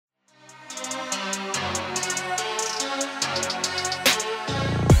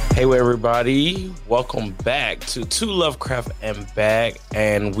Hey everybody, welcome back to Lovecraft and Back,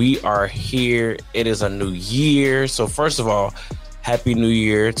 and we are here. It is a new year, so first of all, Happy New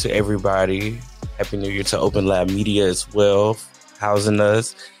Year to everybody. Happy New Year to Open Lab Media as well, housing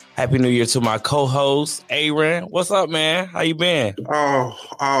us. Happy New Year to my co-host, Aaron. What's up, man? How you been?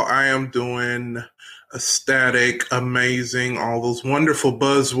 I am doing ecstatic, amazing, all those wonderful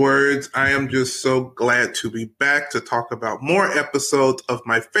buzzwords. I am just so glad to be back to talk about more episodes of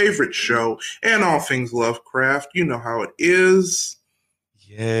my favorite show and all things Lovecraft. You know how it is.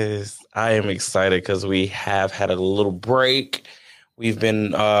 Yes, I am excited because we have had a little break. We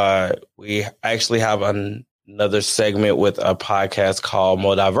actually have another segment with a podcast called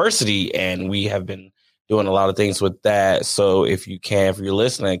Modiversity, and we have been doing a lot of things with that. So if you're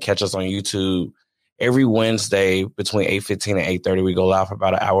listening, catch us on YouTube every Wednesday between 8:15 and 8:30. We go live for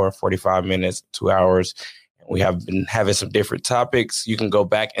about an hour and 45 minutes, 2 hours. We have been having some different topics. You can go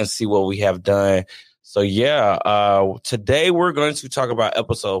back and see what we have done. So today we're going to talk about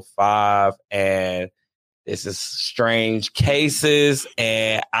episode 5, and this is Strange Cases.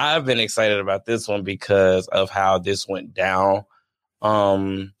 And I've been excited about this one because of how this went down.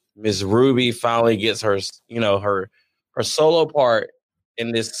 Miss Ruby finally gets her solo part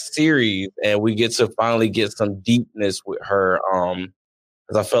in this series, and we get to finally get some deepness with her.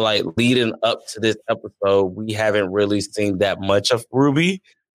 Because I feel like leading up to this episode, we haven't really seen that much of Ruby.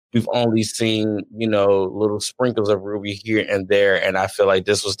 We've only seen, little sprinkles of Ruby here and there. And I feel like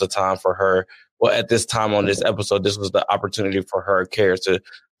this was the time for her. Well, at this time on this episode, this was the opportunity for her character to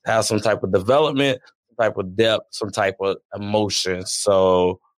have some type of development, some type of depth, some type of emotion.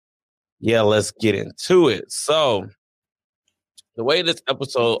 So, yeah, let's get into it. So, the way this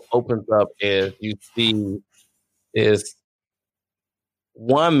episode opens up is you see this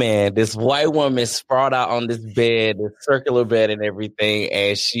this white woman sprawled out on this bed, this circular bed and everything,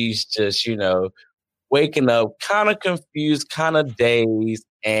 and she's just, waking up kind of confused, kind of dazed,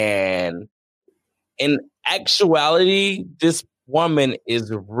 and in actuality, this woman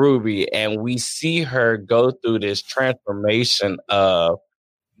is Ruby, and we see her go through this transformation of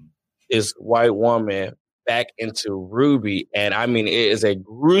this white woman back into Ruby. And I mean, it is a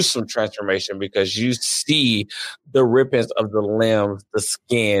gruesome transformation because you see the rippings of the limbs, the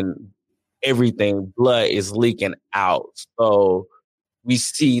skin, everything, blood is leaking out. So we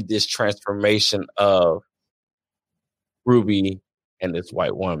see this transformation of Ruby and this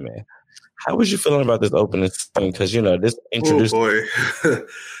white woman. How was you feeling about this opening scene? Because, this introduced... Oh,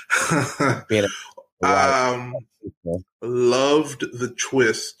 boy. Loved the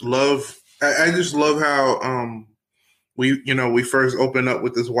twist. I just love how we first open up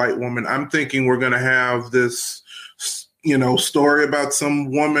with this white woman. I'm thinking we're going to have this, story about some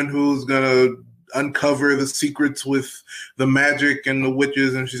woman who's going to uncover the secrets with the magic and the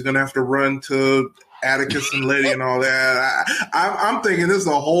witches, and she's going to have to run to Atticus and Letty and all that. I'm thinking this is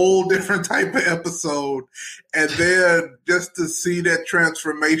a whole different type of episode. And then just to see that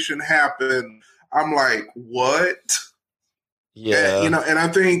transformation happen, I'm like, what? Yeah. And I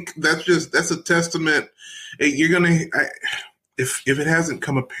think that's a testament. You're going to, if it hasn't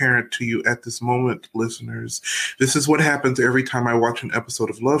come apparent to you at this moment, listeners, this is what happens every time I watch an episode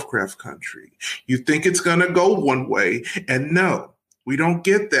of Lovecraft Country. You think it's going to go one way, and no. We don't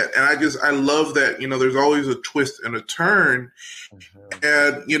get that. And I love that, there's always a twist and a turn.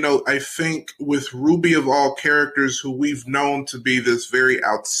 Mm-hmm. And, I think with Ruby of all characters who we've known to be this very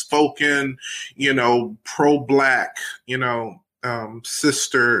outspoken, pro-Black,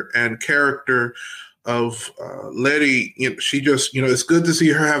 sister and character of Letty, she just, it's good to see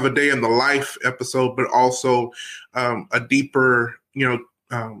her have a day in the life episode, but also a deeper,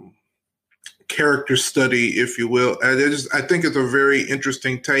 character study, if you will. I think it's a very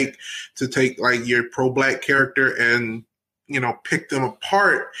interesting take to take like your pro-Black character and, pick them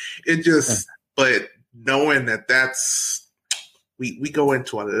apart. But knowing that's, we go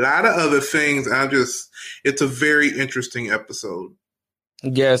into a lot of other things. It's a very interesting episode.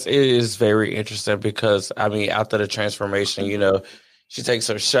 Yes, it is very interesting because, I mean, after the transformation, she takes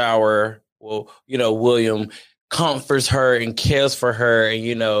her shower. Well, William comforts her and cares for her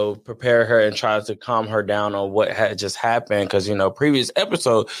and, prepare her and tries to calm her down on what had just happened. Because, previous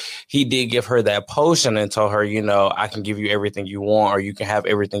episode, he did give her that potion and told her, I can give you everything you want, or you can have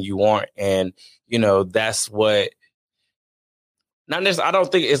everything you want. And, that's what, I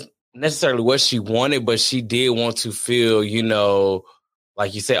don't think it's necessarily what she wanted, but she did want to feel,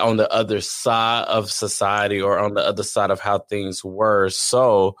 like you said, on the other side of society or on the other side of how things were.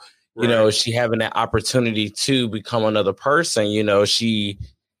 So, she having that opportunity to become another person, she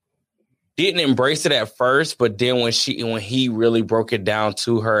didn't embrace it at first, but then when he really broke it down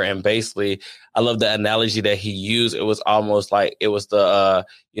to her, and basically, I love the analogy that he used. It was almost like it was the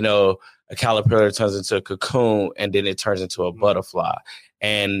a caterpillar turns into a cocoon and then it turns into a butterfly.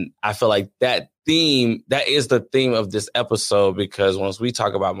 And I feel like that is the theme of this episode, because once we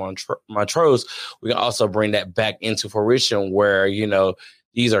talk about Montrose, we can also bring that back into fruition where,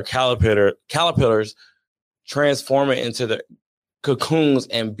 these are caterpillars transforming into the cocoons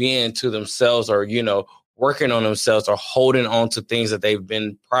and being to themselves, or, working on themselves, or holding on to things that they've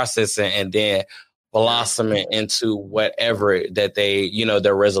been processing, and then blossoming into whatever that they,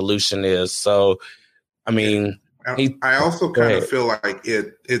 their resolution is. So, I mean, I also kind of feel like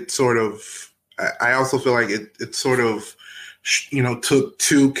it sort of took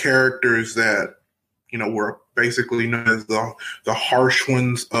two characters that, were basically known as the harsh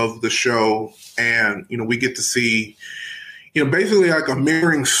ones of the show. And, we get to see, basically like a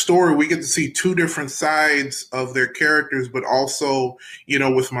mirroring story. We get to see two different sides of their characters, but also,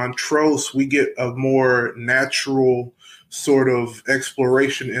 with Montrose, we get a more natural sort of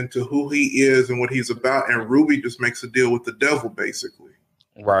exploration into who he is and what he's about. And Ruby just makes a deal with the devil, basically.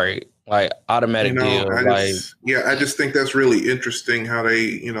 Right. Like automatic deal. I just think that's really interesting how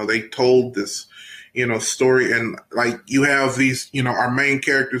they told this, story. And like you have these, our main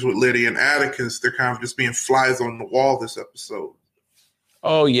characters with Lydia and Atticus, they're kind of just being flies on the wall this episode.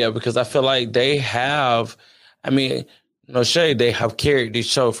 Oh yeah, because I feel like they have, no shade, they have carried this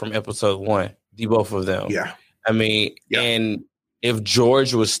show from episode 1, the both of them. Yeah. And if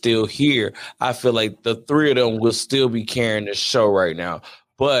George was still here, I feel like the three of them will still be carrying the show right now.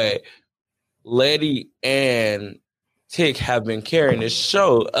 But Letty and Tick have been carrying this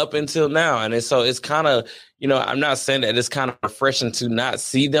show up until now. And so it's kind of, I'm not saying that it's kind of refreshing to not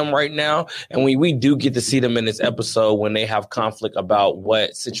see them right now. And we do get to see them in this episode when they have conflict about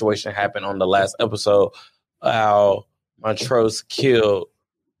what situation happened on the last episode, how Montrose killed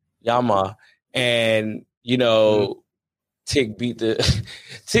Yama. And, Tick beat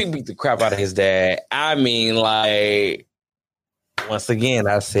the crap out of his dad. I mean, like, once again,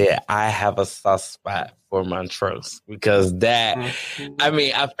 I said I have a soft spot for Montrose, because that,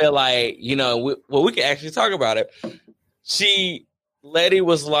 I feel like, we can actually talk about it. Letty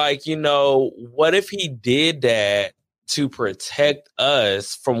was like, what if he did that to protect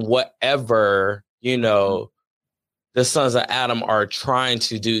us from whatever, the sons of Adam are trying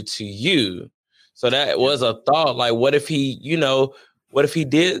to do to you? So that was a thought. Like, what if he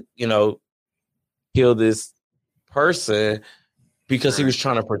did, kill this person because he was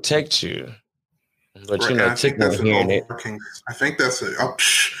trying to protect you? But I think that's I think that's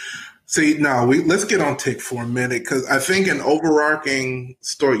see, now let's get on Tick for a minute, because I think an overarching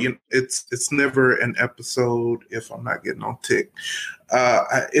story, it's never an episode if I'm not getting on Tick.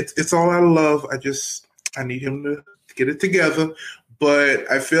 It's all out of love. I need him to get it together. But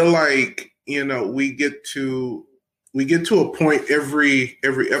I feel like, we get to a point every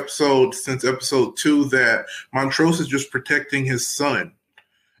episode since episode 2 that Montrose is just protecting his son.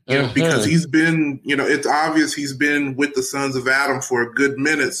 Because he's been, it's obvious he's been with the sons of Adam for a good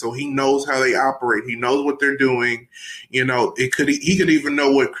minute, so he knows how they operate. He knows what they're doing. He could even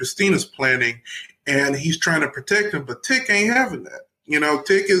know what Christina's planning, and he's trying to protect him. But Tick ain't having that.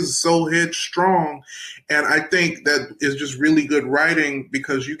 Tick is so headstrong, and I think that is just really good writing,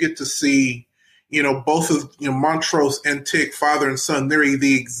 because you get to see, both of Montrose and Tick, father and son. They're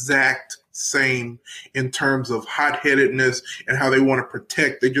the exact same in terms of hot-headedness and how they want to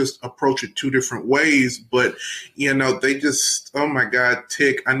protect. They just approach it two different ways, but they just, oh my God,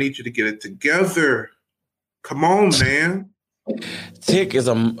 Tick, I need you to get it together. Come on, man. Tick is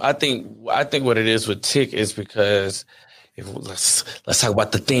I think what it is with Tick is because let's talk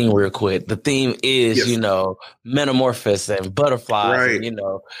about the theme real quick. The theme is, metamorphosis and butterflies, right. And,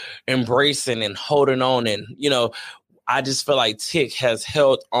 embracing and holding on. And, I just feel like Tick has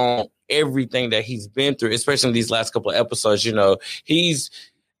held on everything that he's been through, especially in these last couple of episodes. We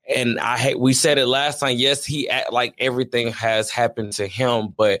said it last time. Yes, he act like everything has happened to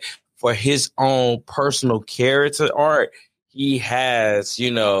him, but for his own personal character arc, he has,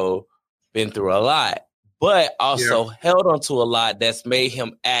 been through a lot, but also held on to a lot that's made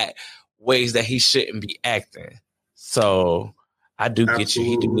him act ways that he shouldn't be acting. So I do get you.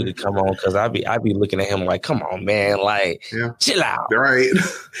 He do need to come on, because I be looking at him like, come on, man, like, chill out. Right.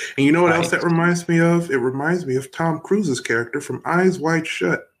 And you know what else that reminds me of? It reminds me of Tom Cruise's character from Eyes Wide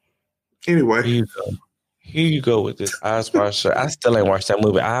Shut. Anyway. Here you go with this Eyes Wide Shut. I still ain't watched that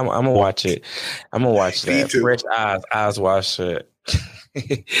movie. I'm going to watch it. I'm going to watch that. Fresh Eyes Wide Shut.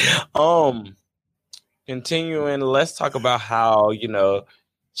 Continuing, let's talk about how,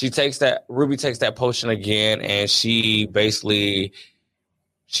 Ruby takes that potion again, and she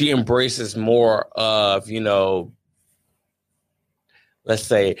embraces more of, let's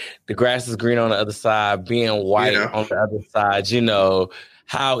say the grass is green on the other side, being white on the other side,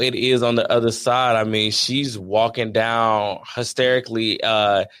 how it is on the other side. I mean, she's walking down hysterically.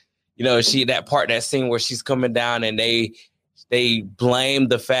 That scene where she's coming down and they blame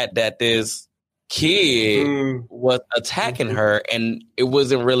the fact that this kid was attacking her, and it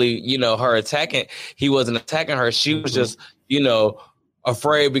wasn't really, her attacking. He wasn't attacking her. She was just,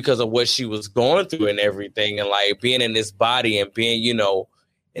 afraid because of what she was going through and everything, and like being in this body and being,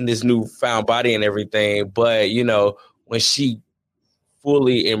 in this newfound body and everything. But, when she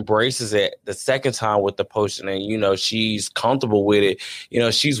fully embraces it the second time with the potion and, she's comfortable with it,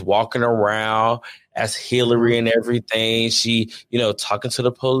 she's walking around as Hillary and everything. She, talking to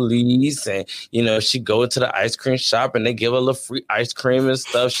the police, and, she go into the ice cream shop and they give her a little free ice cream and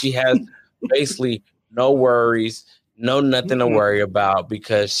stuff. She has basically no worries, nothing to worry about,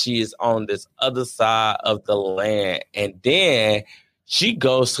 because she is on this other side of the land. And then she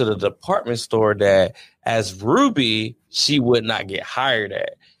goes to the department store that, as Ruby, she would not get hired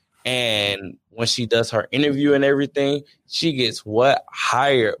at. And when she does her interview and everything, she gets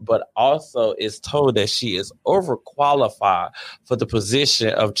hired, but also is told that she is overqualified for the position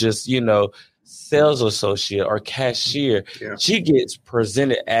of just, sales associate or cashier. Yeah. She gets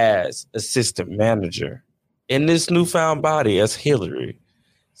presented as assistant manager in this newfound body as Hillary.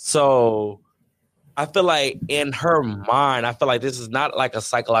 So I feel like in her mind, I feel like this is not like a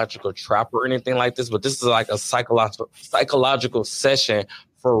psychological trap or anything like this, but this is like a psychological session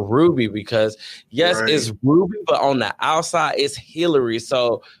for Ruby, because it's Ruby, but on the outside it's Hillary.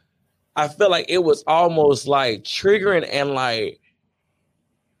 So I feel like it was almost like triggering, and like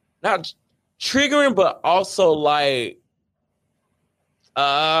not triggering, but also like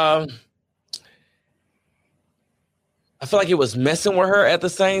I feel like it was messing with her at the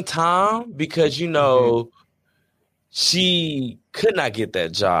same time, because, she could not get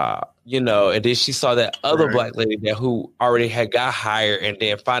that job, and then she saw that other black lady who already had got hired, and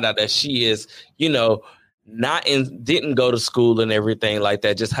then find out that she is, didn't go to school and everything like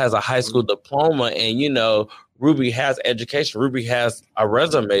that, just has a high school diploma. And, Ruby has education. Ruby has a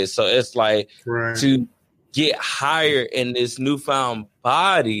resume. So it's like to get hired in this newfound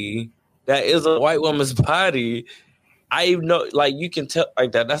body that is a white woman's body. I know, like, you can tell,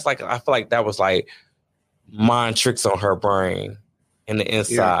 like, that. That's like, I feel like that was like mind tricks on her brain in the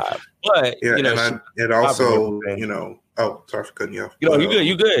inside. But it also, oh, sorry for cutting you off.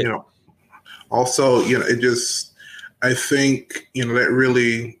 You good. Also, it just, I think, that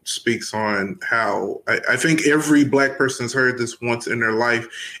really speaks on how I think every black person's heard this once in their life,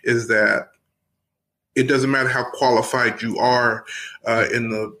 is that it doesn't matter how qualified you are in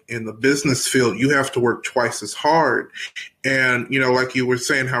the business field, you have to work twice as hard. And, like you were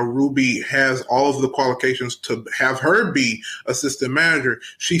saying, how Ruby has all of the qualifications to have her be assistant manager.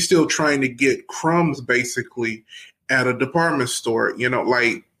 She's still trying to get crumbs, basically, at a department store.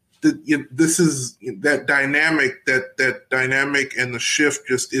 This is that dynamic, that dynamic and the shift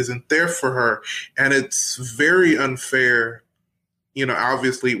just isn't there for her. And it's very unfair,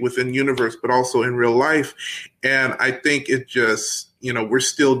 obviously within universe, but also in real life. And I think it just, we're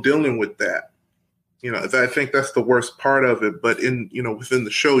still dealing with that. I think that's the worst part of it. But within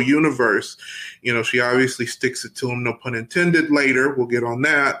the show universe, she obviously sticks it to him, no pun intended. Later, we'll get on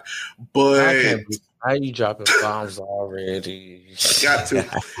that. But how you dropping bombs already? Got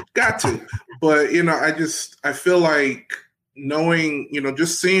to. But I feel like knowing,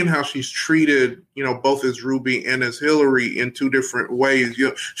 just seeing how she's treated, both as Ruby and as Hillary in two different ways.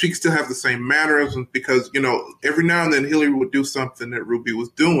 She can still have the same mannerisms, because, every now and then Hillary would do something that Ruby was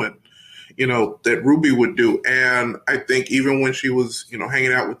doing, that Ruby would do. And I think even when she was,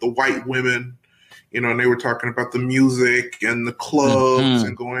 hanging out with the white women, and they were talking about the music and the clubs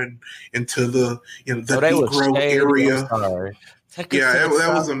and going into the, the Negro area.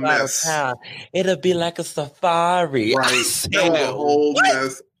 That was a mess. It'll be like a safari. Right. That was a whole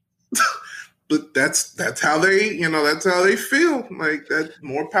mess. But that's how they, that's how they feel. Like, that,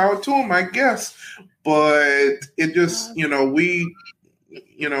 more power to them, I guess. But it just, we've,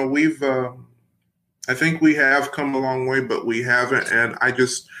 I think we have come a long way, but we haven't. And I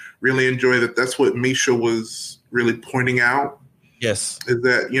just really enjoy that. That's what Misha was really pointing out. Yes. Is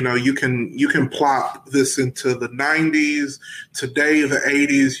that, you can plop this into the 90s, today, the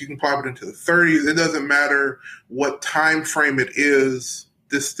 80s, you can plop it into the 30s. It doesn't matter what time frame it is,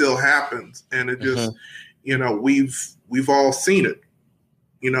 this still happens. And it just, we've all seen it,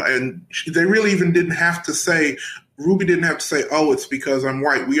 and they really even didn't have to say Ruby didn't have to say, "Oh, it's because I'm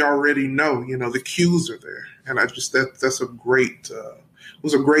white." We already know, the cues are there, and I just that's a great. It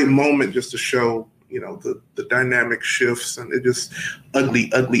was a great moment just to show, the dynamic shifts, and it just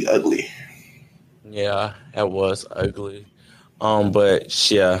ugly, ugly, ugly. Yeah, it was ugly.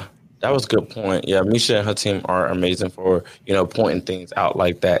 But yeah, that was a good point. Yeah, Misha and her team are amazing for, pointing things out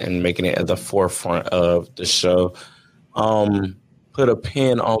like that and making it at the forefront of the show. Put a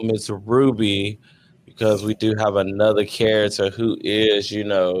pin on Miss Ruby because we do have another character who is,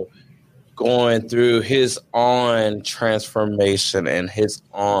 going through his own transformation and his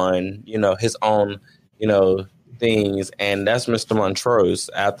own, things. And that's Mr. Montrose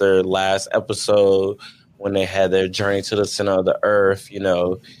after last episode when they had their journey to the center of the earth,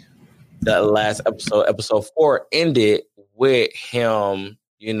 that last episode 4 ended with him,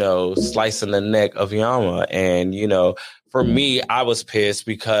 slicing the neck of Yama. And, for me, I was pissed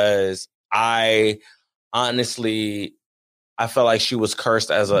because I felt like she was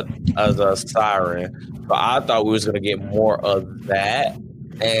cursed as a siren. So I thought we was gonna get more of that.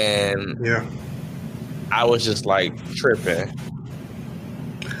 And yeah, I was just like tripping.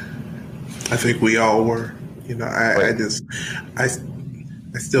 I think we all were. I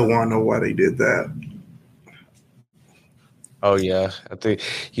still want to know why they did that. Oh yeah, I think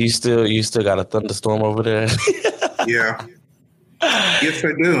you still got a thunderstorm over there. Yeah. Yes,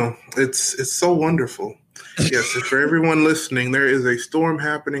 I do. It's so wonderful. Yes, and for everyone listening, there is a storm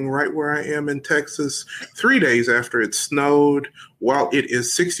happening right where I am in Texas 3 days after it snowed. While it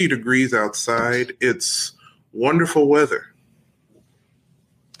is 60 degrees outside, it's wonderful weather.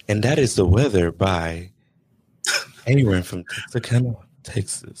 And that is the weather by Aaron from Texarkana,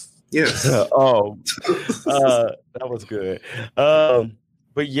 Texas. Yes. That was good.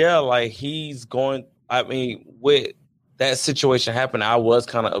 But yeah, like he's going, I mean, with that situation happened, I was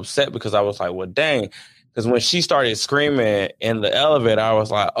kind of upset because I was like, well, dang. Because when she started screaming in the elevator, I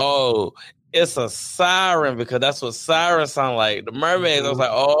was like, oh, it's a siren because that's what sirens sound like. The mermaids, I was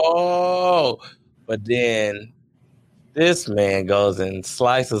like, oh. But then this man goes and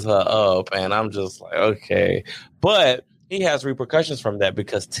slices her up, and I'm just like, okay. But he has repercussions from that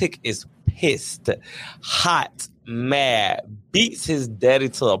because Tick is pissed, hot, mad, beats his daddy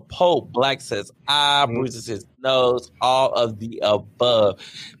to a pulp. Black says, bruises his nose, all of the above.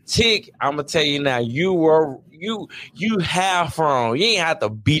 Tick, I'm gonna tell you now, you have wrong. You ain't have to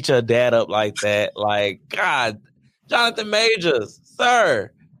beat your dad up like that. Like, God, Jonathan Majors,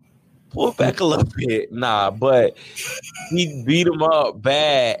 sir, pull back a little bit. Nah, but he beat him up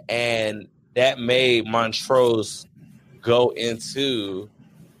bad, and that made Montrose go into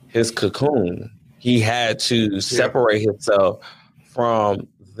his cocoon. He had to separate himself from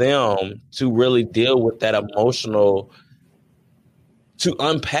them to really deal with that to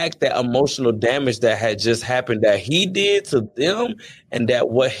unpack that emotional damage that had just happened that he did to them and that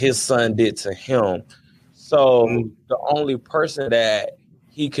what his son did to him. So the only person that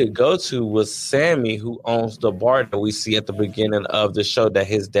he could go to was Sammy, who owns the bar that we see at the beginning of the show that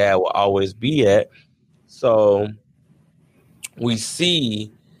his dad will always be at. So we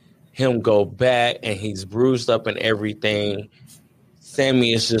see him go back and he's bruised up and everything.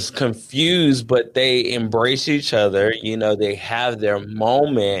 Sammy is just confused, but they embrace each other. They have their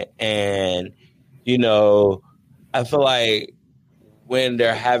moment. And, I feel like when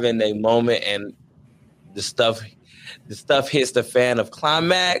they're having a moment and the stuff hits the fan of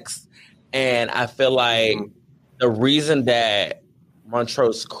climax. And I feel like the reason that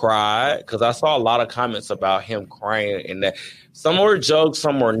Montrose cried, because I saw a lot of comments about him crying, and that some were jokes,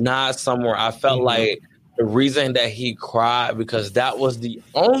 some were not, some were. I felt like the reason that he cried because that was the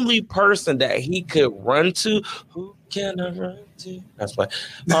only person that he could run to. Who can I run to? That's why.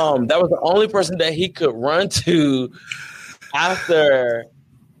 That was the only person that he could run to after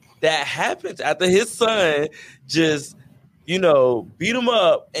that happens. After his son just, beat him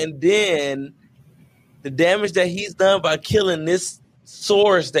up, and then the damage that he's done by killing this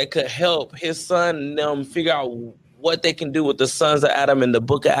source that could help his son and them figure out what they can do with the sons of Adam and the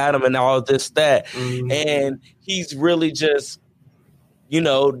book of Adam and all this, that. And he's really just,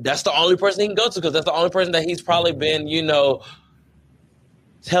 that's the only person he can go to because that's the only person that he's probably been,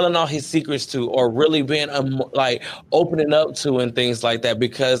 telling all his secrets to or really being like opening up to and things like that,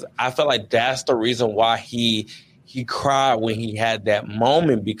 because I felt like that's the reason why he cried when he had that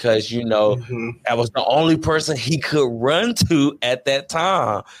moment, because, that was the only person he could run to at that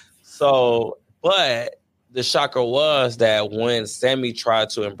time. So, but the shocker was that when Sammy tried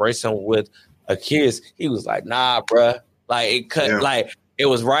to embrace him with a kiss, he was like, nah, bruh. Like, it cut, like, it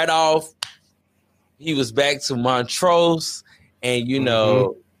was right off. He was back to Montrose. And,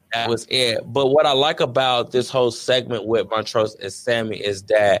 that was it. But what I like about this whole segment with Montrose and Sammy is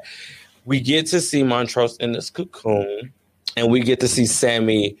that we get to see Montrose in this cocoon, and we get to see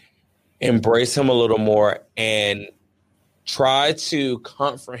Sammy embrace him a little more and try to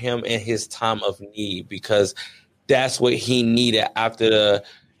comfort him in his time of need, because that's what he needed after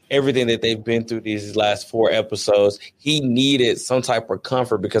everything that they've been through these last 4 episodes. He needed some type of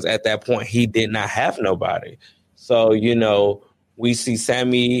comfort because at that point he did not have nobody. So, we see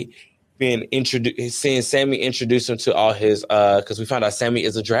Sammy being introduced, seeing Sammy introduce him to all his, because we found out Sammy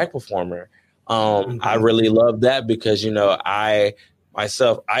is a drag performer. I really love that because, I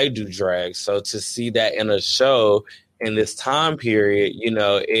do drag. So to see that in a show in this time period,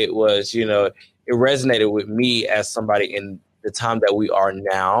 it was, it resonated with me as somebody in the time that we are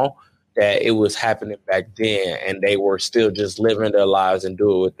now, that it was happening back then and they were still just living their lives and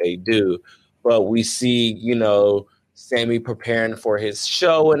doing what they do. But we see, Sammy preparing for his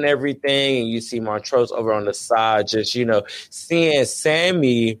show and everything. And you see Montrose over on the side, just, seeing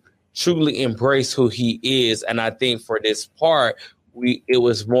Sammy truly embrace who he is. And I think for this part, it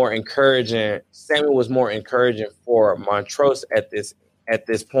was more encouraging. Sammy was more encouraging for Montrose at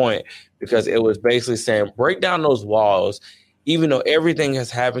this point, because it was basically saying, break down those walls. Even though everything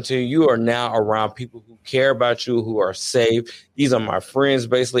has happened to you, you are now around people who care about you, who are safe. These are my friends,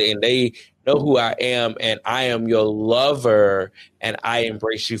 basically, and they know who I am, and I am your lover, and I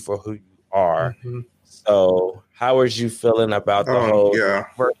embrace you for who you are. Mm-hmm. So how are you feeling about the whole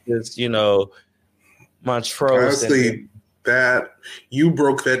versus, Montrose? Honestly, that you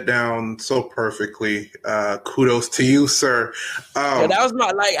broke that down so perfectly. Kudos to you, sir. That was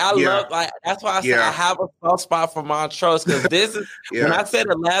my love. That's why I said I have a soft spot for Montrose, because this is when I said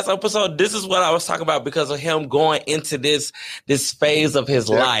the last episode. This is what I was talking about because of him going into this phase of his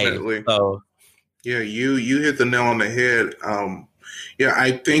life. So you hit the nail on the head.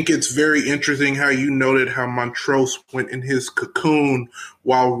 I think it's very interesting how you noted how Montrose went in his cocoon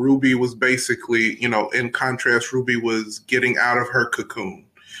while Ruby was basically, in contrast, Ruby was getting out of her cocoon.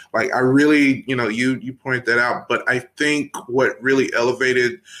 Like, I really, you point that out. But I think what really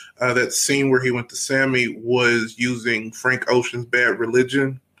elevated that scene where he went to Sammy was using Frank Ocean's Bad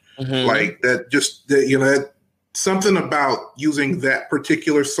Religion. Mm-hmm. Like, that something about using that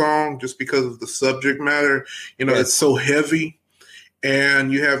particular song just because of the subject matter, it's so heavy.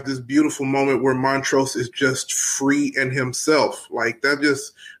 And you have this beautiful moment where Montrose is just free in himself. Like, that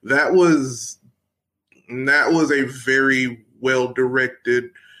was a very well directed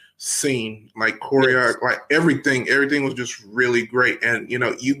scene. Like, choreographed, like everything was just really great. And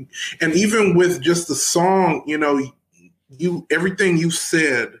and even with just the song, everything you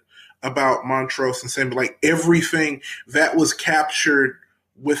said about Montrose and Sammy, like everything that was captured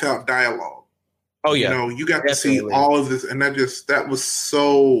without dialogue. Oh yeah, you got to see all of this, and that was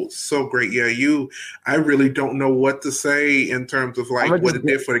so great. Yeah, I really don't know what to say in terms of what it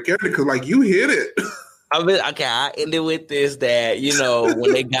did for the character, because you hit it. I ended with this, that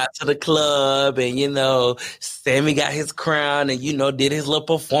when they got to the club and Sammy got his crown and did his little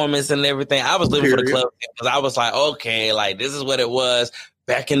performance and everything. I was living for the club because I was like, okay, this is what it was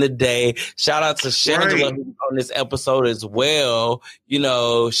back in the day. Shout out to Shangela who was on this episode as well.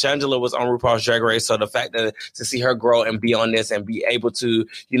 Shangela was on RuPaul's Drag Race, so the fact that to see her grow and be on this and be able to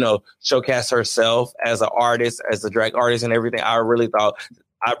showcase herself as an artist, as a drag artist and everything, I really thought.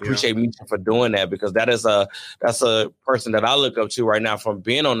 I appreciate Misha for doing that, because that's a person that I look up to right now from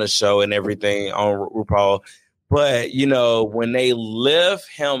being on the show and everything on RuPaul. But when they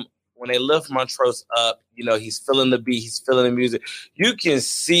lift Montrose up, he's feeling the beat, he's feeling the music. You can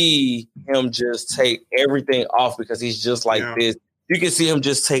see him just take everything off because he's just like this. You can see him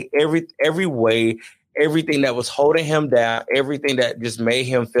just take every way, everything that was holding him down, everything that just made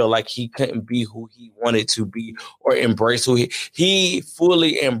him feel like he couldn't be who he wanted to be or embrace who he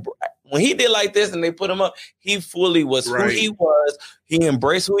fully when he did like this and they put him up, he fully was who he was. He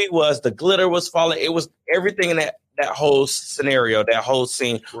embraced who he was. The glitter was falling. It was everything in that whole scenario, that whole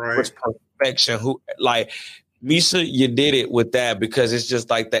scene was perfection. Misha, you did it with that, because it's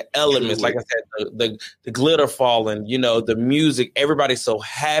just like the elements, like I said, the glitter falling, the music, everybody's so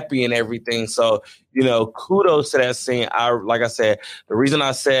happy and everything. So, kudos to that scene. Like I said, the reason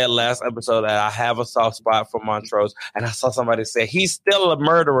I said last episode that I have a soft spot for Montrose, and I saw somebody say he's still a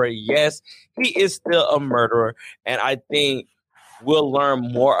murderer. Yes, he is still a murderer. And I think we'll learn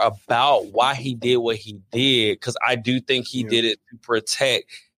more about why he did what he did, because I do think he did it to protect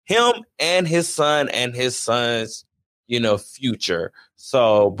him and his son and his son's, future.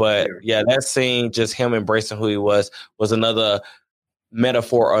 So, but that scene, just him embracing who he was another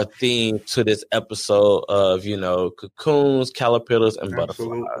metaphor or theme to this episode of, cocoons, caterpillars, and butterflies.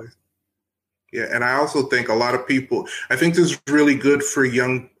 Absolutely. Yeah, and I also think a lot of people, I think this is really good for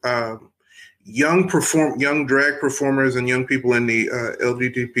young drag performers and young people in the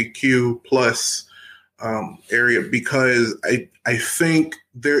LGBTQ plus area, because I think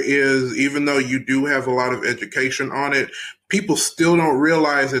there is, even though you do have a lot of education on it, people still don't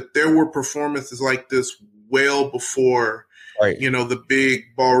realize that there were performances like this well before, right, the big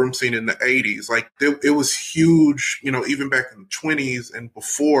ballroom scene in the 80s. Like it was huge, even back in the 20s and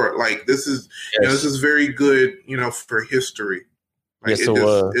before. Like this is, this is very good, for history. Like, yes,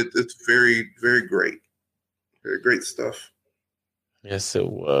 it's very, very great. Very great stuff. Yes, it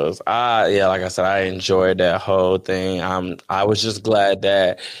was. Like I said, I enjoyed that whole thing. I was just glad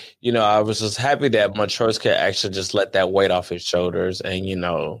that, I was just happy that Montrose could actually just let that weight off his shoulders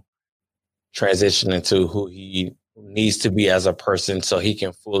and, transition into who he needs to be as a person so he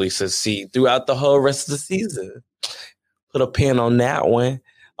can fully succeed throughout the whole rest of the season. Put a pin on that one.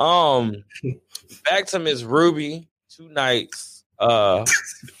 Back to Miss Ruby, 2 nights.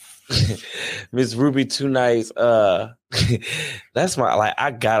 Miss Ruby, 2 nights. That's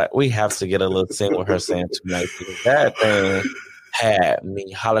we have to get a little scene with her saying 2 nights, because that thing had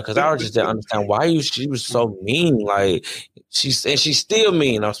me holler, because I just didn't understand why she was so mean. Like she's still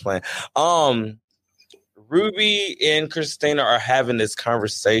mean. I was playing. Ruby and Christina are having this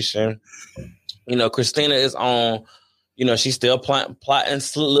conversation. Christina is on, she's still plotting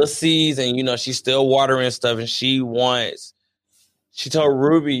little seeds, and she's still watering stuff, and she told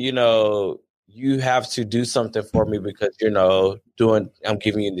Ruby, you have to do something for me because, I'm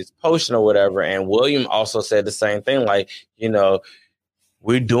giving you this potion or whatever. And William also said the same thing. Like,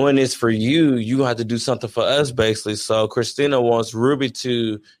 we're doing this for you. You have to do something for us, basically. So Christina wants Ruby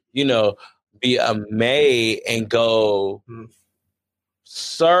to, be a maid and go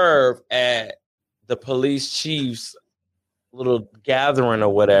serve at the police chief's little gathering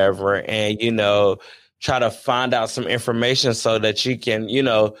or whatever. And, try to find out some information so that she can,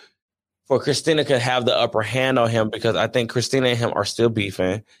 for Christina could have the upper hand on him, because I think Christina and him are still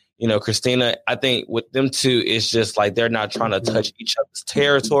beefing. Christina, I think with them two, it's just like they're not trying to touch each other's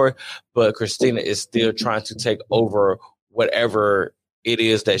territory, but Christina is still trying to take over whatever it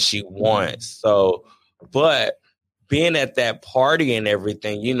is that she wants. So, but being at that party and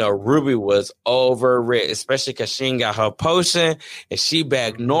everything, Ruby was over it, especially because she ain't got her potion and she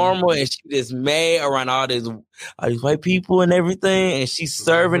back normal, and she just made around all these white people and everything, and she's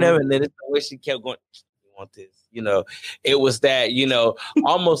serving them, and then it's the way she kept going, you want this? It was that,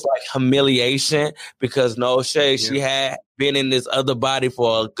 almost like humiliation, because no shade, she had been in this other body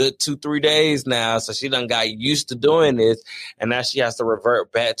for a good 2-3 days now, so she done got used to doing this, and now she has to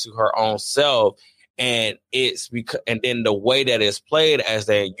revert back to her own self. And it's because, and then the way that it's played as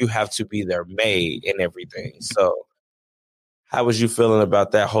that you have to be their maid and everything. So, how was you feeling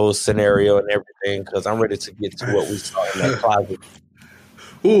about that whole scenario and everything? Because I'm ready to get to what we saw in that closet.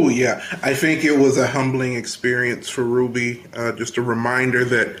 Oh yeah, I think it was a humbling experience for Ruby. Just a reminder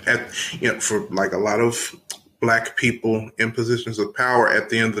that for like a lot of Black people in positions of power, at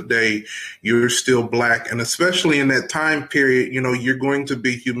the end of the day, you're still Black. And especially in that time period, you're going to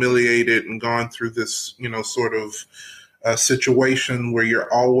be humiliated and gone through this, sort of situation where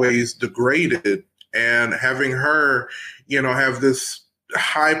you're always degraded. And having her, have this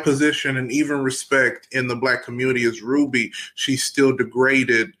high position and even respect in the Black community as Ruby, she's still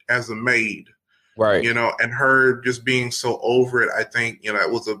degraded as a maid. Right. And her just being so over it, I think,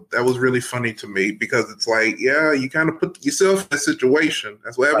 that was really funny to me, because it's like, yeah, you kind of put yourself in that situation.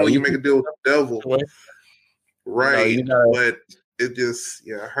 That's what happens when you make a deal with the devil. Right. But it just,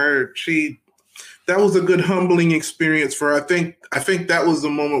 that was a good humbling experience for her. I think that was the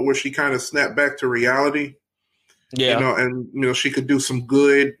moment where she kind of snapped back to reality. Yeah. And, she could do some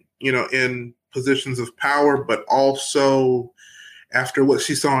good, in positions of power, but also after what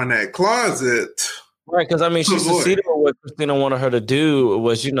she saw in that closet. Right, because she succeeded with what Christina wanted her to do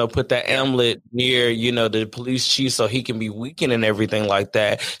was, put that amulet near, the police chief so he can be weakened and everything like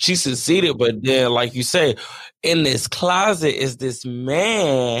that. She succeeded, but then, like you say, in this closet is this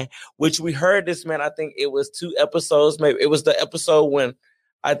man, which we heard this man, I think it was 2 episodes, maybe. It was the episode when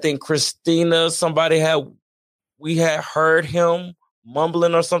I think Christina, we had heard him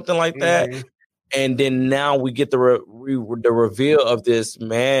mumbling or something like that. Mm-hmm. And then now we get the reveal of this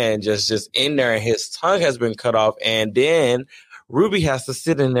man just in there, and his tongue has been cut off. And then Ruby has to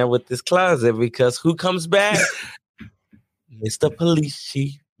sit in there with this closet, because who comes back? Mr. Police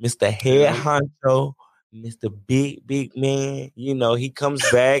Chief, Mr. Head Honcho, Mr. Big man. He comes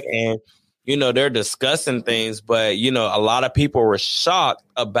back, and they're discussing things, but, a lot of people were shocked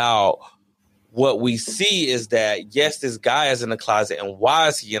about what we see is that, yes, this guy is in the closet, and why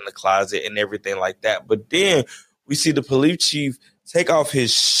is he in the closet and everything like that. But then we see the police chief take off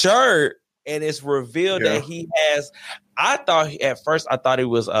his shirt, and it's revealed that he has. I thought he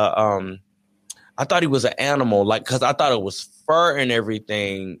was an animal, like, because I thought it was fur and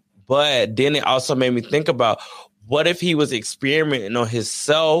everything. But then it also made me think about, what if he was experimenting on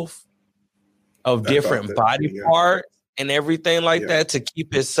himself of different body parts and everything like that to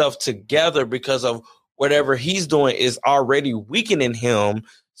keep himself together, because of whatever he's doing is already weakening him.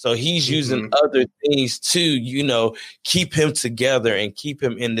 So he's using other things to, keep him together and keep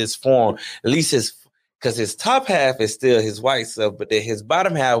him in this form. At least because his top half is still his white self, but then his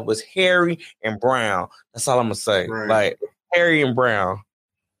bottom half was hairy and brown. That's all I'm gonna say. Right. Like, hairy and brown.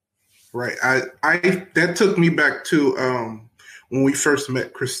 Right. I that took me back to when we first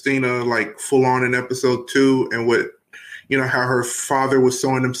met Christina, like full on in episode 2, and how her father was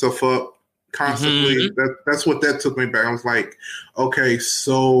sewing himself up constantly. That's what that took me back. I was like, okay,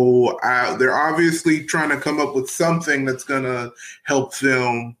 so they're obviously trying to come up with something that's gonna help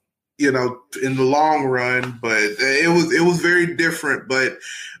them, in the long run. But it was very different. But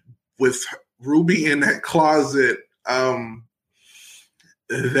with Ruby in that closet,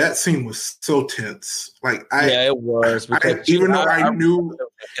 that scene was so tense. Like, it was. Even though I knew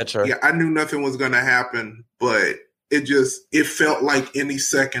nothing was going to happen, but it felt like any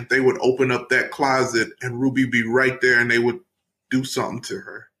second they would open up that closet and Ruby be right there, and they would do something to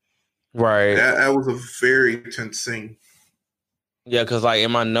her. Right. That was a very tense scene. Yeah, because like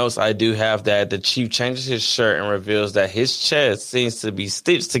in my notes, I do have that the chief changes his shirt and reveals that his chest seems to be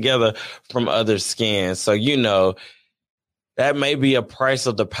stitched together from other skin. So, that may be a price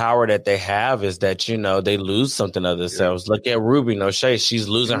of the power that they have, is that, they lose something of themselves. Look at Ruby, no shade. She's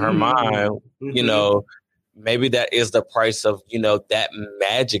losing her mind. Maybe that is the price of, that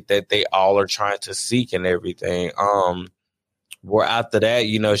magic that they all are trying to seek and everything. Where after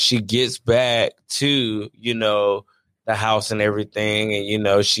that, she gets back to, the house and everything,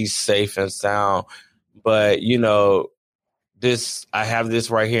 and, she's safe and sound. But, I have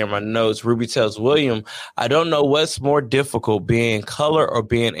this right here in my notes. Ruby tells William, "I don't know what's more difficult, being color or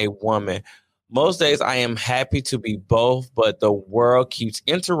being a woman. Most days I am happy to be both, but the world keeps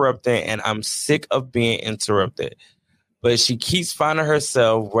interrupting and I'm sick of being interrupted." But she keeps finding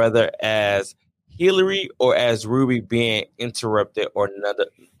herself, whether as Hillary or as Ruby, being interrupted, or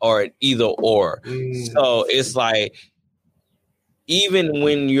either or. So it's like, even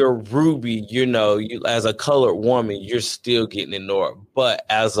when you're Ruby, you as a colored woman, you're still getting ignored. But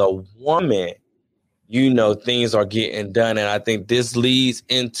as a woman, things are getting done. And I think this leads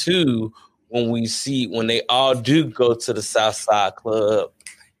into when they all do go to the South Side Club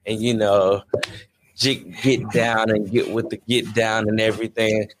and, get down and get down and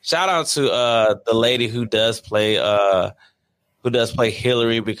everything. Shout out to the lady who does play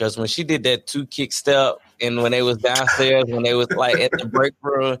Hillary, because when she did that 2 kick step, and when they was downstairs, when they was like at the break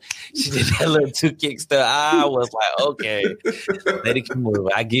room, she did that little 2 kick step. I was like, okay, lady can move.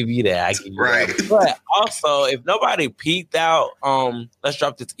 I give you that. That. But also, if nobody peeked out, let's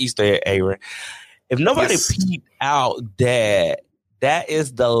drop this Easter egg, Aaron. If nobody peeked out that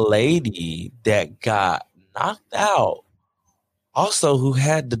is the lady that got knocked out. Also, who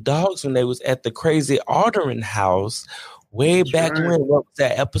had the dogs when they was at the crazy Aldrin house way back when. What was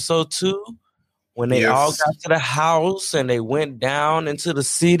that, episode 2? When they all got to the house and they went down into the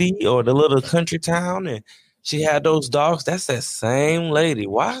city or the little country town, and she had those dogs. That's that same lady.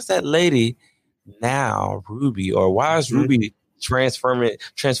 Why is that lady now Ruby? Or why is Ruby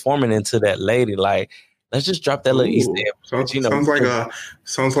transforming into that lady? Like, let's just drop that little Easter egg.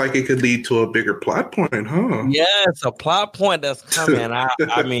 Sounds like it could lead to a bigger plot point, huh? Yes, a plot point that's coming.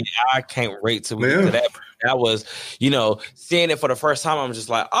 I mean, I can't wait till we get to that. That was, seeing it for the first time, I'm just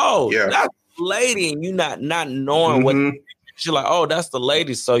like, oh, that's the lady, and you not knowing what you're like, oh, that's the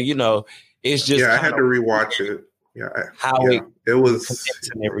lady. So, it's just I had to rewatch it. It was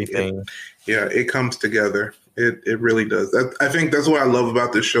and everything. It comes together. It really does. I think that's what I love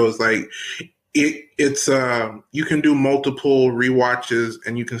about this show, is like it's you can do multiple rewatches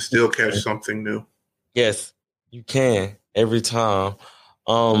and you can still catch something new. Yes, you can every time.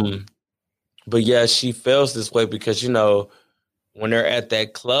 But yeah, she feels this way because, when they're at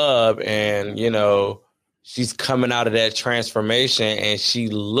that club and, she's coming out of that transformation and she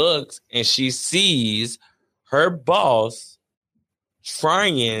looks and she sees her boss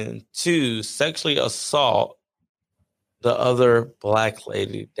trying to sexually assault the other black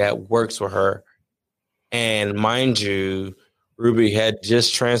lady that works with her. And mind you, Ruby had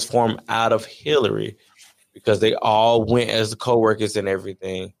just transformed out of Hillary because they all went as co-workers and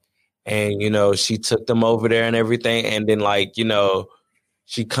everything. And, she took them over there and everything. And then,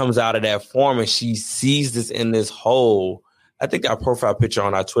 she comes out of that form and she sees this in this hole. I think our profile picture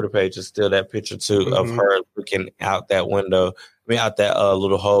on our Twitter page is still that picture, too, of her looking out that window. Out that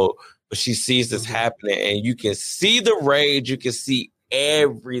little hole. But she sees this happening and you can see the rage. You can see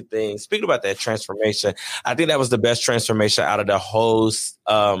everything. Speaking about that transformation, I think that was the best transformation out of the whole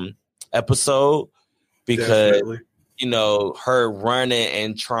episode because, Definitely. Her running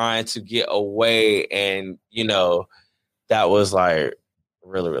and trying to get away and, that was like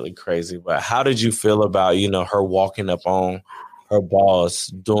really, really crazy. But how did you feel about, her walking up on her boss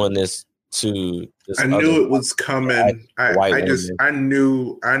doing this to this? I knew it was coming. I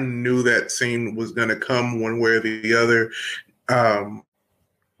knew that scene was going to come one way or the other.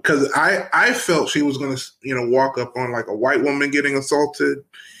 Because I felt she was going to, walk up on like a white woman getting assaulted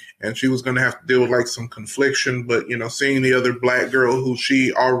and she was going to have to deal with like some confliction. But, seeing the other black girl who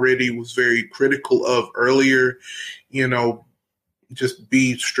she already was very critical of earlier, just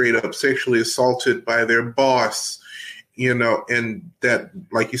be straight up sexually assaulted by their boss, and that,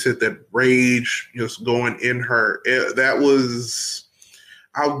 like you said, that rage just going in her.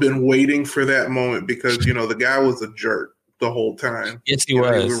 I've been waiting for that moment because, the guy was a jerk the whole time. Yes, he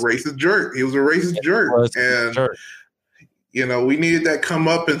was. He was a racist jerk. He was a racist jerk. And, we needed that come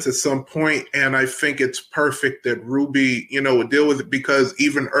up into some point. And I think it's perfect that Ruby, would deal with it because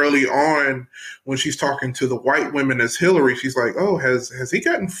even early on when she's talking to the white women as Hillary, she's like, oh, has he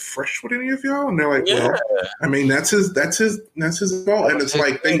gotten fresh with any of y'all? And they're like, well, I mean, that's his fault. And it's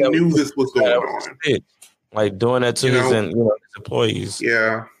like they knew this was going on. Like doing that to his employees.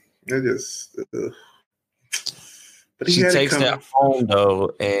 Yeah. It just, but she takes that home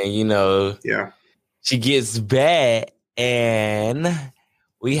though. And, she gets back. And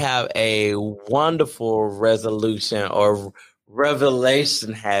we have a wonderful resolution or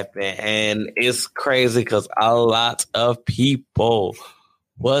revelation happen. And it's crazy because a lot of people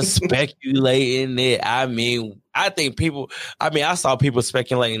was speculating it. I saw people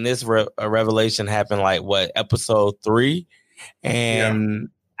speculating this revelation happen like episode 3. And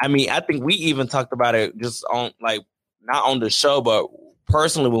I think we even talked about it just on like, not on the show, but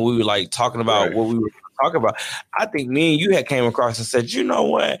personally when we were like talking about what we were talking about. I think me and you had came across and said, you know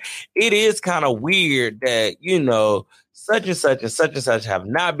what? It is kind of weird that, such and such and such and such have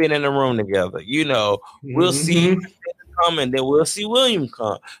not been in the room together. We'll see come and then we'll see William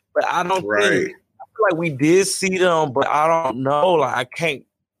come. But I don't think, I feel like we did see them, but I don't know. Like I can't.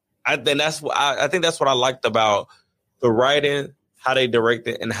 I think that's what I liked about the writing, how they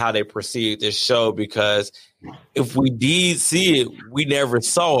directed and how they perceived this show, because if we did see it, we never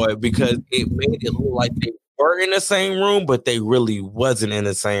saw it because it made it look like they were in the same room, but they really wasn't in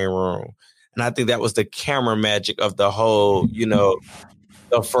the same room. And I think that was the camera magic of the whole,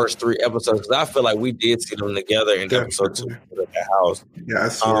 the first 3 episodes. I feel like we did see them together in episode 2 of the house. Yeah, I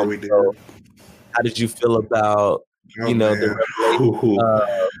swear we did. So how did you feel about, the revelation?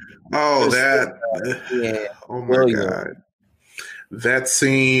 Oh my God. That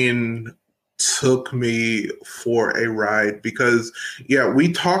scene took me for a ride because,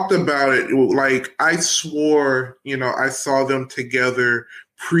 we talked about it. Like, I swore, I saw them together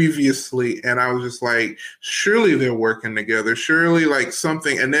previously and I was just like, surely they're working together. Surely like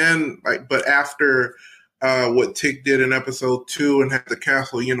something. And then but after what Tick did in episode 2 and had the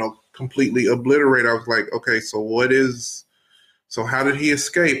castle, completely obliterate, I was like, okay, so how did he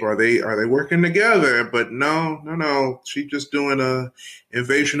escape? Are they working together? But no. She's just doing a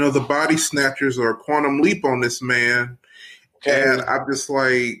invasion of the body snatchers or a quantum leap on this man. Okay. And I'm just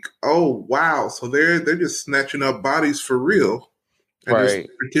like, oh wow. So they're just snatching up bodies for real. And just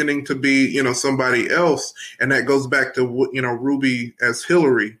pretending to be, somebody else. And that goes back to what, Ruby as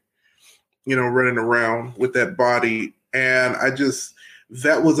Hillary, running around with that body. And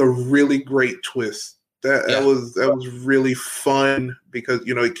that was a really great twist. That was really fun because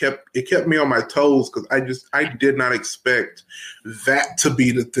it kept me on my toes because I did not expect that to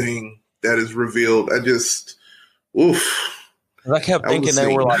be the thing that is revealed. I kept thinking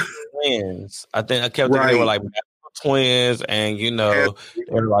they were like twins. I kept thinking they were like twins, and they're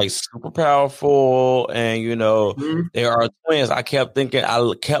like super powerful, and they are twins. I kept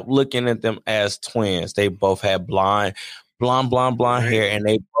looking at them as twins. They both had blonde hair, and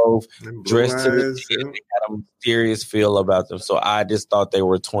they both dressed to the T. They had a mysterious feel about them. So I just thought they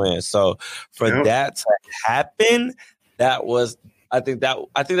were twins. So for that to happen, I think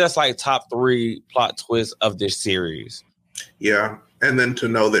that's like top 3 plot twists of this series. Yeah. and then to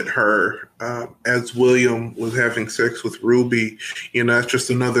know that her, as William was having sex with Ruby, that's just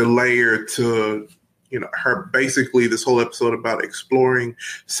another layer to, her basically this whole episode about exploring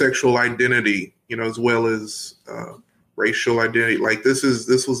sexual identity, as well as racial identity. Like this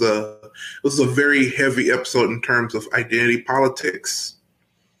was a very heavy episode in terms of identity politics.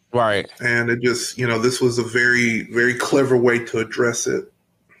 Right. And it just, this was a very, very clever way to address it.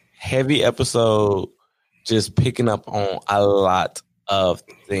 Heavy episode, just picking up on a lot of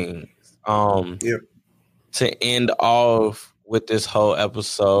things. To end off with this whole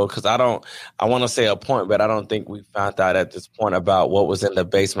episode, because I want to say a point, but I don't think we found out at this point about what was in the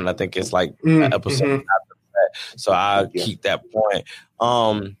basement. I think it's like an episode after that. So I'll keep that point.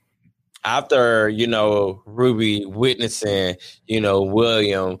 After, Ruby witnessing,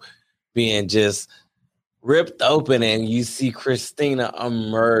 William being just ripped open and you see Christina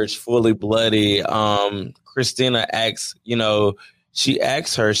emerge fully bloody. Christina asks, she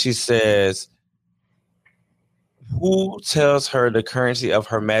asks her, she says, who tells her the currency of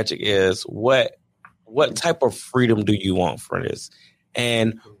her magic is? What type of freedom do you want for this?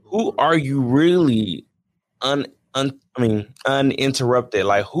 And who are you really uninterrupted?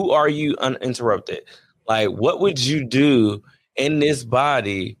 Like, who are you uninterrupted? Like, what would you do in this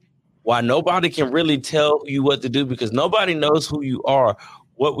body while nobody can really tell you what to do because nobody knows who you are?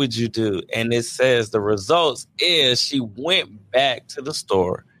 What would you do? And it says the results is she went back to the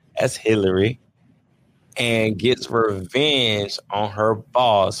store as Hillary and gets revenge on her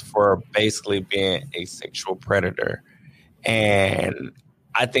boss for basically being a sexual predator. And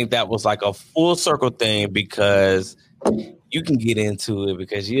I think that was like a full circle thing because you can get into it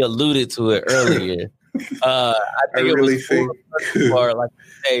because you alluded to it earlier. I think it was for, like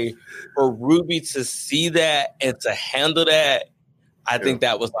you say, for Ruby to see that and to handle that. I think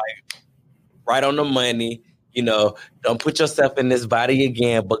that was like right on the money. Don't put yourself in this body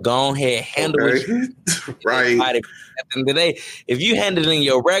again, but go ahead, handle it. Right. At the end of the day, if you handle it in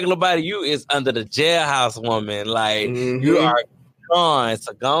your regular body, you is under the jailhouse, woman. Like, you are gone.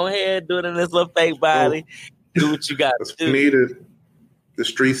 So go ahead, do it in this little fake body. Do what you got to do. Needed. The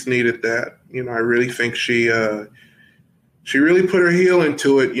streets needed that. I really think she really put her heel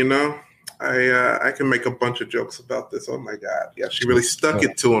into it, I can make a bunch of jokes about this. Oh my God. Yeah, she really stuck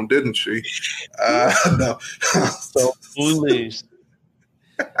it to him, didn't she? No. So foolish.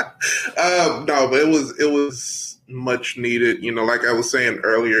 No, but it was much needed. Like I was saying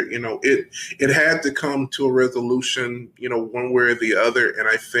earlier, it had to come to a resolution, one way or the other. And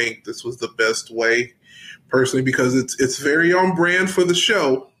I think this was the best way, personally, because it's very on brand for the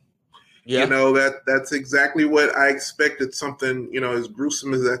show. Yeah. That's exactly what I expected, something, as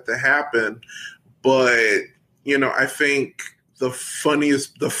gruesome as that to happen. But, I think it was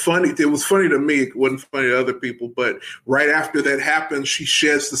funny to me. It wasn't funny to other people. But right after that happens, she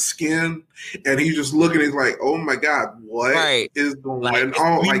sheds the skin and he's just looking, he's like, oh my God, what is going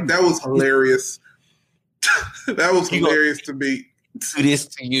on? Like, that was hilarious. That was hilarious to me. Do this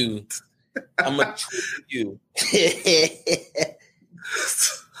to you. I'm going to treat you.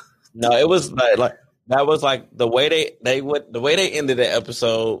 No, it was like that was like the way they ended the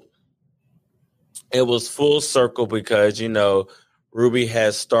episode. It was full circle because Ruby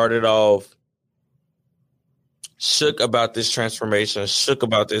has started off shook about this transformation, shook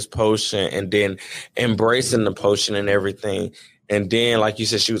about this potion, and then embracing the potion and everything. And then, like you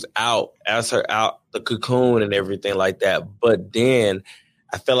said, she was out the cocoon and everything like that. But then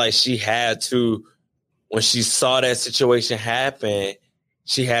I felt like she had to, when she saw that situation happen,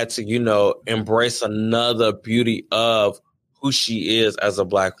 she had to, embrace another beauty of who she is as a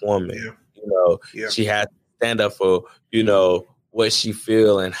Black woman. Yeah. She had to stand up for, what she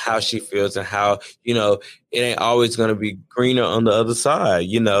feels and how she feels and how, it ain't always going to be greener on the other side.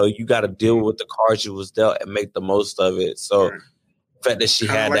 You got to deal with the cards you was dealt and make the most of it. So the fact that she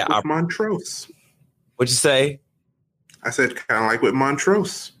had that opportunity. Montrose. What'd you say? I said kind of like with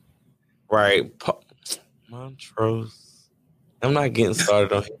Montrose. Right. Montrose. I'm not getting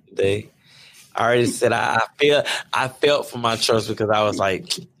started on him today. I already said I felt for my trust because I was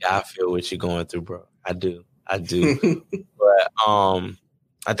like, yeah, I feel what you're going through, bro. I do. But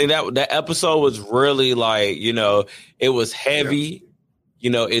I think that episode was really like, it was heavy.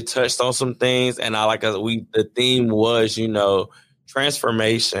 It touched on some things, and the theme was,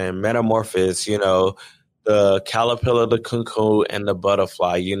 transformation, metamorphosis. The caterpillar, the cocoon, and the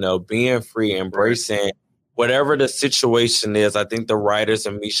butterfly. Being free, embracing. Whatever the situation is, I think the writers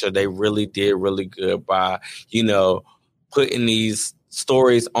and Misha, they really did really good by, putting these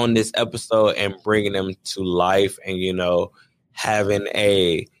stories on this episode and bringing them to life and, having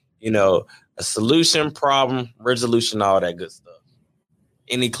a solution, problem, resolution, all that good stuff.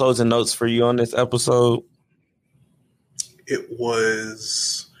 any closing notes for you on this episode?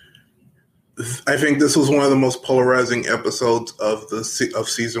 I think this was one of the most polarizing episodes of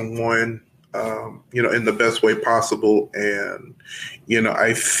season one, in the best way possible. And,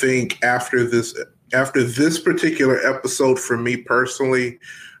 I think after this particular episode, for me personally,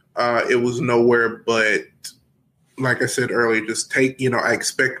 it was nowhere but, like I said earlier, just I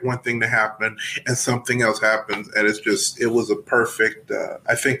expect one thing to happen and something else happens. And it was a perfect,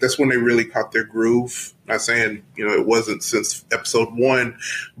 I think that's when they really caught their groove. Not saying, it wasn't since episode one,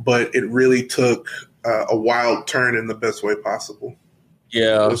 but it really took a wild turn in the best way possible.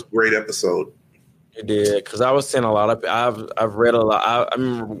 Yeah. It was a great episode. It did. Cause I was seeing a lot of, I've read a lot. I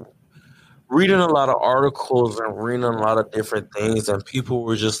remember reading a lot of articles and reading a lot of different things, and people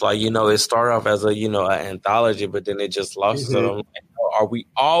were just like, it started off as an anthology, but then it just lost it. Like, are we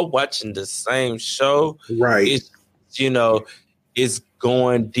all watching the same show? Right. It's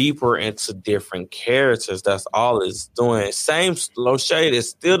going deeper into different characters. That's all it's doing. Same low shade. It's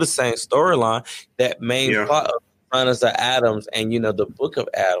still the same storyline. That main plot of Sons of Adams and the Book of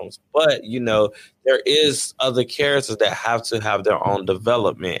Adams, but there is other characters that have to have their own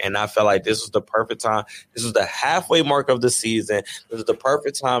development, and I felt like this was the perfect time. This was the halfway mark of the season. This was the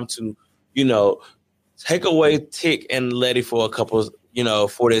perfect time to take away Tick and Letty for a couple,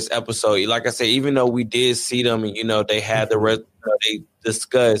 for this episode. Like I said, even though we did see them, and they had the rest, they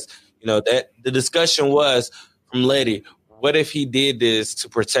discussed, that the discussion was from Letty, what if he did this to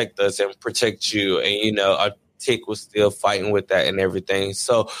protect us and protect you, and Tick was still fighting with that and everything.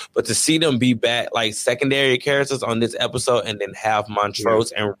 So, but to see them be back like secondary characters on this episode, and then have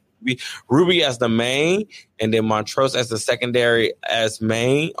Montrose and Ruby as the main, and then Montrose as the secondary as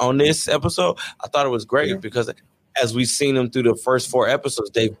main on this episode, I thought it was great because as we've seen them through the first 4 episodes,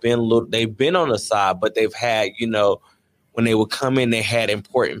 they've been on the side, but they've had when they would come in, they had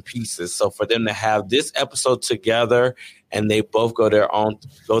important pieces. So for them to have this episode together and they both go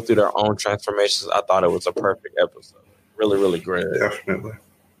through their own transformations, I thought it was a perfect episode. Really, really great. Definitely.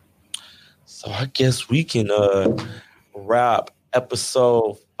 So I guess we can wrap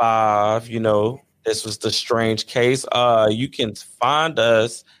episode 5. This was The Strange Case. You can find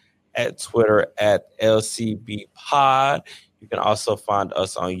us at Twitter at LCB Pod. You can also find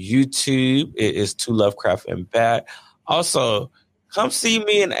us on YouTube. It is To Lovecraft and Bat. Also, come see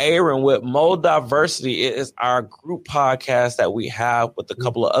me and Aaron with Mo Diversity. It is our group podcast that we have with a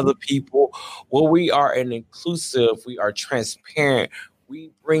couple of other people where we are an inclusive, we are transparent.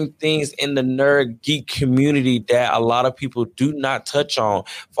 We bring things in the nerd geek community that a lot of people do not touch on,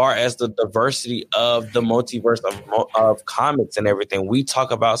 far as the diversity of the multiverse of comics and everything. We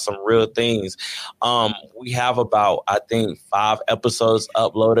talk about some real things. We have about, I think, 5 episodes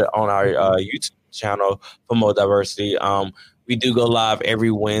uploaded on our YouTube channel for Mo Diversity. We do go live every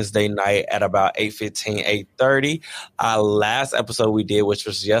Wednesday night at about 8:15, 8:30. Our last episode we did, which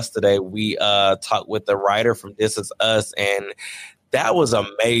was yesterday, we talked with the writer from This Is Us, and that was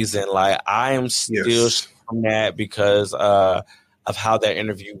amazing. Like, I am still from that because of how that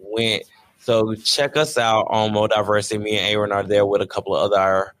interview went. So check us out on Mo Diversity. Me and Aaron are there with a couple of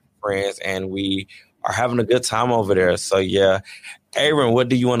other friends, and we are having a good time over there. So yeah, Aaron, what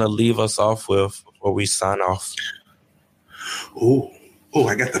do you want to leave us off with before we sign off? Oh,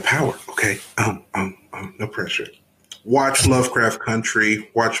 I got the power. Okay. No pressure. Watch Lovecraft Country,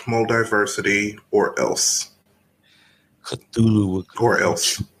 watch Mo Diversity, or else. Cthulhu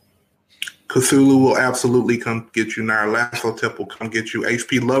will absolutely come get you. Nyarlathotep will come get you.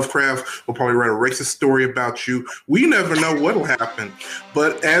 H.P. Lovecraft will probably write a racist story about you. We never know what'll happen.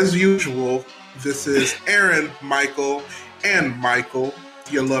 But as usual, this is Aaron, Michael, and Michael,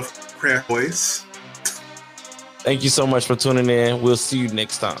 your Lovecraft voice. Thank you so much for tuning in. We'll see you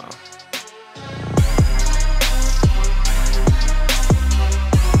next time.